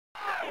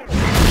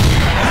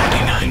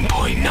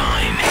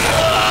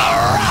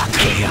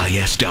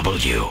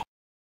KISW.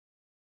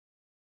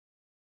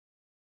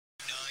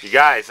 You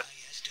guys,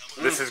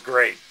 this is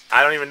great.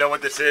 I don't even know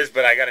what this is,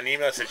 but I got an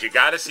email that says, you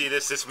got to see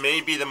this. This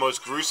may be the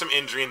most gruesome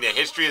injury in the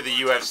history of the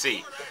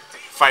UFC.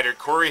 Fighter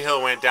Corey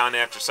Hill went down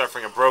after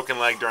suffering a broken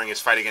leg during his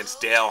fight against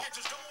Dale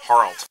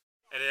Harlt.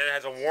 And it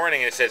has a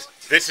warning, and it says,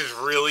 this is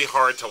really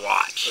hard to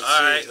watch.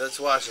 All right, let's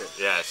watch it.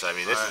 Yes, I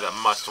mean, this is a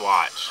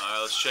must-watch. All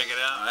right, let's check it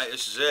out. All right,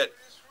 this is it.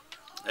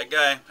 That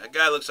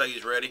guy looks like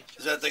he's ready.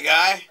 Is that the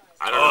guy?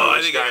 I don't know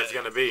who this guy's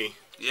going to be.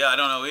 Yeah, I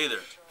don't know either.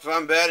 If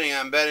I'm betting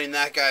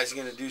that guy's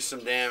going to do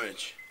some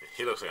damage.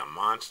 He looks like a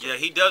monster. Yeah,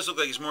 he does look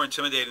like he's more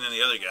intimidating than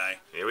the other guy.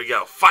 Here we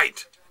go.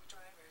 Fight!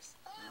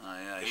 Oh,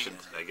 yeah.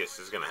 I guess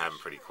this is going to happen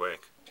pretty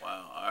quick.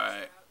 Wow, all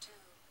right.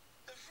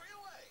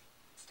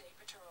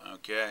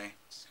 Okay.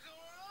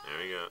 There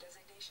we go.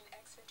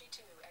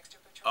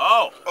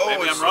 Oh,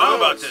 maybe I'm wrong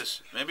about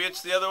this. Maybe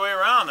it's the other way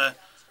around.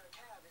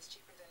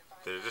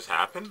 Did it just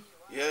happen?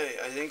 Yeah,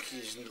 I think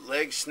his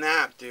leg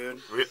snapped,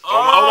 dude.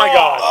 Oh my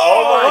god!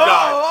 Oh my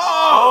god!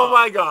 Oh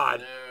my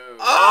god!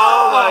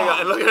 Oh my god!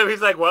 And look at him.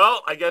 He's like,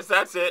 well, I guess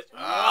that's it.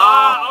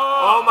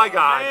 Oh my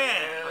god!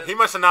 Man. He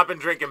must have not been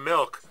drinking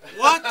milk.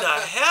 What the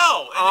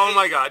hell? Oh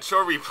my god!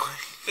 Show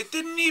replay. It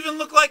didn't even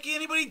look like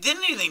anybody did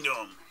anything to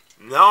him.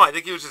 No, I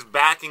think he was just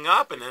backing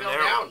up, and then Fell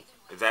down.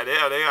 Is that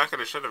it? Are they not going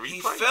to show the replay?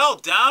 He fell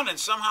down and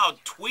somehow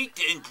tweaked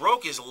it and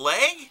broke his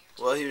leg?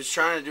 Well, he was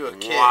trying to do a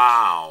kick.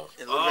 Wow.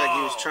 It looked like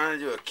he was trying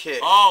to do a kick.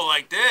 Oh,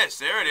 like this.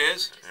 There it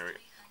is. There we go.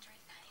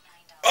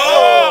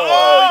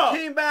 Oh, he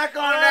came back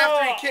on it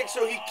after he kicked.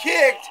 So he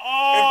kicked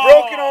and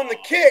broke it on the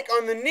kick,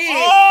 on the knee. He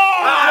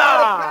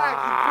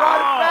brought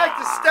it back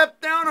to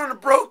step down on a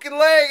broken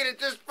leg, and it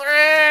just... Broke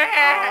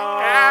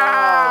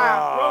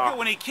it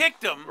when he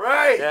kicked him.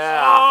 Right.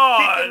 Yeah.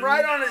 Kicked him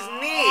right on his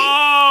knee.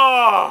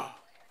 Oh,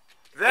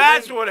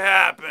 that's what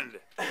happened.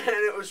 And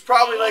it was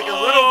probably like a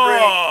little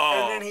break,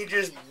 and then he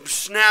just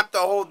snapped the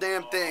whole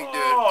damn thing, dude.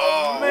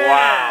 Oh, man.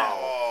 Wow.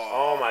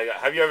 Oh, my God.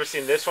 Have you ever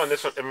seen this one?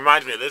 This one, it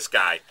reminds me of this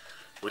guy.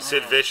 With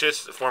Sid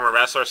Vicious, the former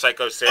wrestler,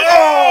 Psycho Sid.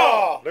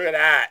 Oh! Look at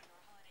that.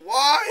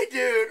 Why,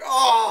 dude?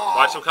 Oh!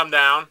 Watch him come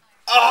down.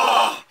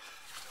 Oh!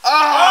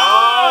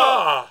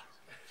 Oh!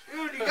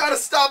 Dude, you gotta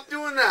stop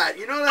doing that.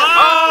 You know that? Oh!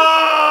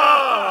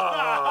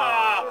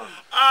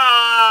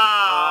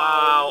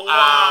 Ow!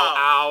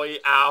 Ow! Owie!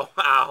 Ow!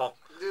 Ow!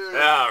 Dude,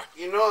 Yeah.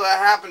 you know that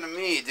happened to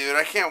me, dude.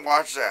 I can't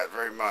watch that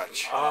very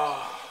much.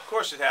 Of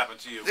course it happened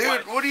to you.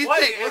 Dude, what do you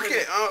think? Look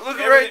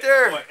at right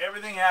there. What,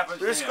 everything happens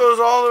This to him. goes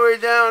all the way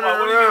down What,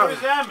 and what around. does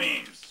that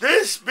mean?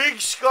 This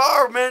big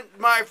scar meant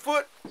my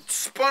foot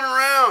spun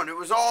around. It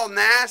was all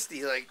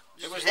nasty, like.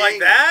 It was hanging.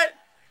 like that?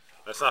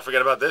 Let's not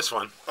forget about this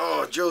one.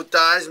 Oh, Joe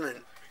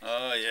Theismann.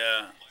 Oh,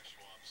 yeah.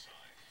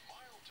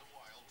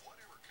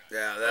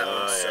 Yeah, that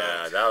one sucked.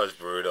 Yeah, that was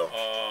brutal.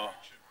 Oh.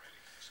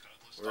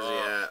 Where's he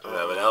at?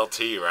 That was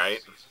LT,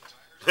 right?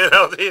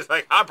 LT's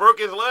like, I broke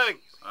his leg.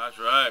 That's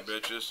right,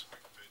 bitches.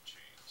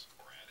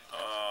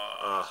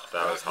 Oh,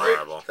 that was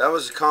horrible. That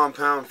was a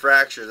compound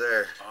fracture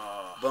there.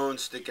 Bone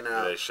sticking Did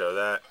out. they show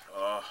that?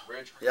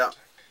 Bridge. Yeah.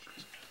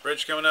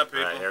 Bridge coming up,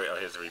 people. All right,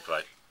 here's the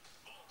replay.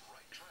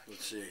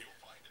 Let's see.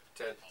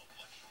 10.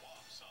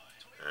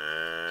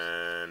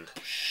 And...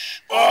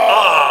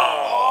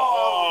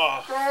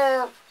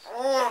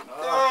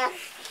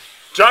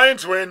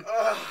 Giants win.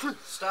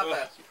 Stop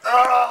that.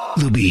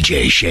 The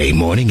BJ Shea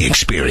Morning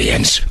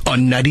Experience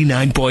on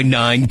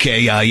 99.9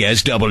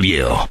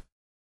 KISW.